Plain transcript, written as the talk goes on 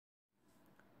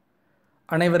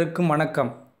அனைவருக்கும் வணக்கம்.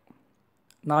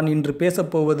 நான் இன்று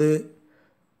பேசப்போவது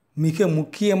மிக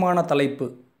முக்கியமான தலைப்பு.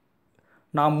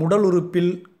 நாம் உடல்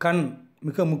உறுப்பில் கண்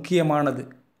மிக முக்கியமானது.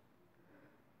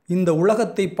 இந்த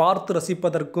உலகத்தை பார்த்து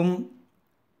ரசிப்பதற்கும்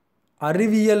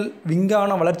அறிவியல்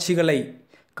விஞ்ஞான வளர்ச்சிகளை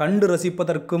கண்டு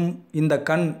ரசிப்பதற்கும் இந்த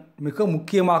கண் மிக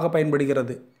முக்கியமாக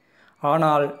பயன்படுகிறது.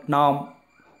 ஆனால் நாம்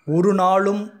ஒரு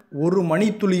நாளும் ஒரு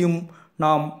மணித்துளியும்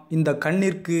நாம் இந்த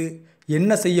கண்ணிற்கு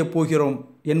என்ன செய்ய போகிறோம்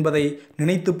என்பதை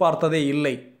நினைத்து பார்த்ததே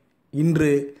இல்லை. இன்று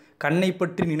கண்ணை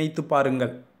பற்றி நினைத்து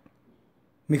பாருங்கள்.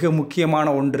 மிக முக்கியமான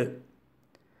ஒன்று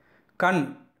கண்.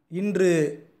 இன்று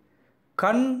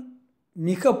கண்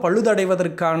மிக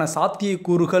பழுதடைவதற்கான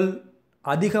சாத்தியக்கூறுகள்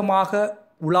அதிகமாக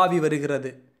உலாவி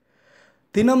வருகிறது.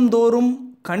 தினம்தோறும்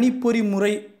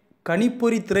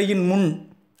கணிப்பொறி திரையின் முன்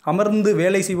அமர்ந்து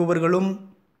வேலை செய்பவர்களும்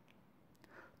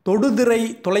தொடுதிரை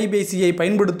தொலைபேசியை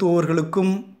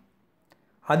பயன்படுத்துபவர்களுக்கும்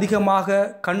அதிகமாக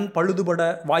கண் பழுதுபட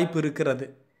வாய்ப்பு இருக்கிறது.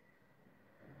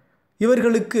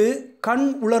 இவர்களுக்கு கண்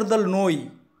உலர்தல் நோய்,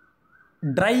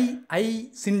 ட்ரை ஐ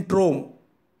சிண்ட்ரோம்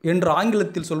என்று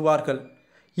ஆங்கிலத்தில் சொல்வார்கள்.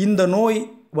 இந்த நோய்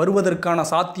வருவதற்கான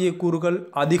சாத்தியக்கூறுகள்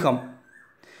அதிகம்.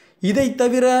 இதை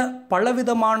தவிர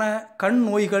பலவிதமான கண்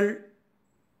நோய்கள்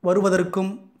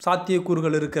வருவதற்கும்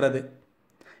சாத்தியக்கூறுகள் இருக்கிறது.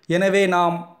 எனவே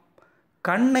நாம்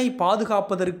கண்ணை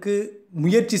பாதுகாப்பதற்கு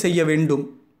முயற்சி செய்ய வேண்டும்.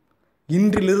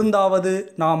 இன்றிலிருந்தாவது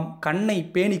நாம் கண்ணை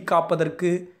பேணி காப்பதற்கு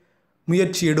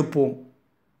முயற்சி எடுப்போம்.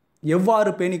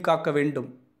 எவ்வாறு பேணி காக்க வேண்டும்?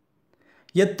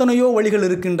 எத்தனையோ வழிகள்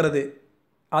இருக்கின்றது.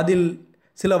 அதில்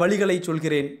சில வழிகளை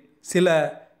சொல்கிறேன்.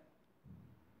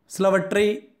 சிலவற்றை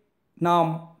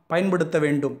நாம் பயன்படுத்த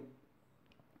வேண்டும்.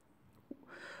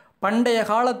 பண்டைய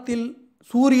காலத்தில்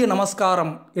சூரிய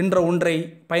நமஸ்காரம் என்ற ஒன்றை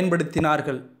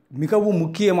பயன்படுத்தினார்கள். மிகவும்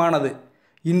முக்கியமானது.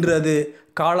 இன்று அது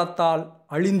காலத்தால்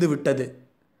அழிந்துவிட்டது.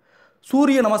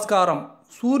 சூரிய நமஸ்காரம்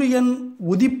சூரியன்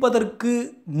உதிப்பதற்கு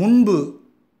முன்பு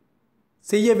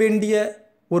செய்ய வேண்டிய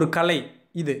ஒரு கலை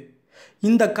இது.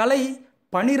 இந்த கலை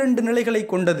 12 நிலைகளை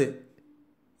கொண்டது.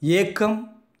 ஏக்கம்,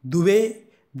 துவே,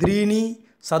 த்ரீணி,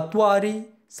 சத்வாரி,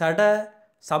 சட,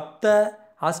 சப்த,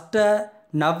 அஷ்ட,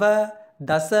 நவ,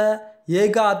 தச,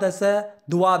 ஏகாதச,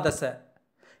 துவாதச.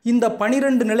 இந்த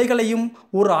 12 நிலைகளையும்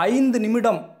ஒரு 5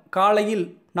 நிமிடம் காலையில்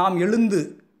நாம் எழுந்து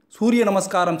சூரிய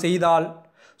நமஸ்காரம் செய்தால்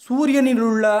சூரியனில்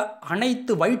உள்ள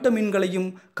அனைத்து வைட்டமின்களையும்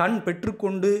கண்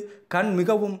பெற்றுக்கொண்டு கண்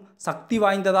மிகவும் சக்தி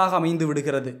வாய்ந்ததாக அமைந்து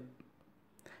விடுகிறது.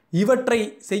 இவற்றை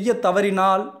செய்ய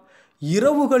தவறினால்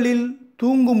இரவுகளில்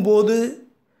தூங்கும்போது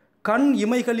கண்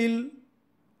இமைகளில்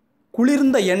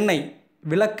குளிர்ந்த எண்ணெய்,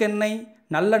 விளக்கெண்ணெய்,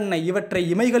 நல்லெண்ணெய் இவற்றை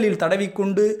இமைகளில்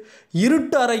தடவிக்கொண்டு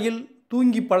இருட்டு அறையில்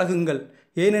தூங்கி பழகுங்கள்.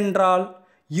 ஏனென்றால்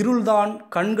இருள்தான்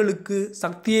கண்களுக்கு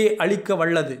சக்தியை அளிக்க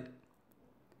வல்லது.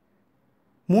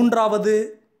 மூன்றாவது,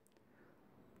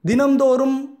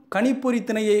 தினம்தோறும் கணிப்பொறி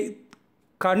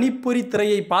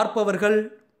திரையை பார்ப்பவர்கள்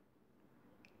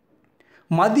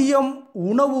மதியம்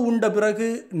உணவு உண்ட பிறகு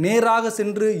நேராக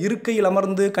சென்று இருக்கையில்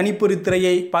அமர்ந்து கணிப்பொறி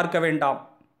திரையை பார்க்க வேண்டாம்.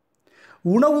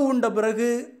 உணவு உண்ட பிறகு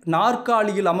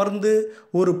நாற்காலியில் அமர்ந்து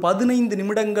ஒரு 15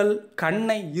 நிமிடங்கள்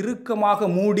கண்ணை இறுக்கமாக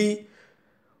மூடி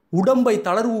உடம்பை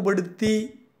தளர்வுபடுத்தி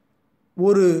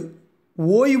ஒரு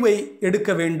ஓய்வை எடுக்க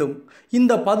வேண்டும்.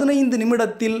 இந்த 15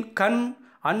 நிமிடத்தில் கண்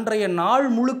அன்றைய நாள்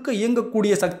முழுக்க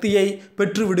இயங்கக்கூடிய சக்தியை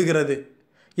பெற்றுவிடுகிறது.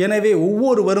 எனவே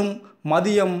ஒவ்வொருவரும்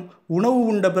மதியம் உணவு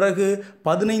உண்ட பிறகு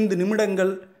 15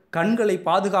 நிமிடங்கள் கண்களை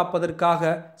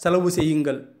பாதுகாப்பதற்காக செலவு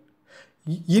செய்யுங்கள்.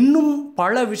 இன்னும்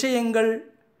பல விஷயங்கள்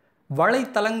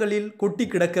வலைத்தளங்களில் கொட்டி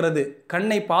கிடக்கிறது.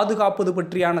 கண்ணை பாதுகாப்பது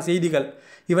பற்றியான செய்திகள்.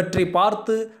 இவற்றை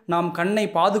பார்த்து நாம் கண்ணை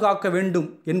பாதுகாக்க வேண்டும்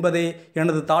என்பதே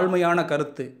எனது தாழ்மையான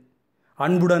கருத்து.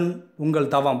 அன்புடன்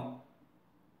உங்கள் தவம்.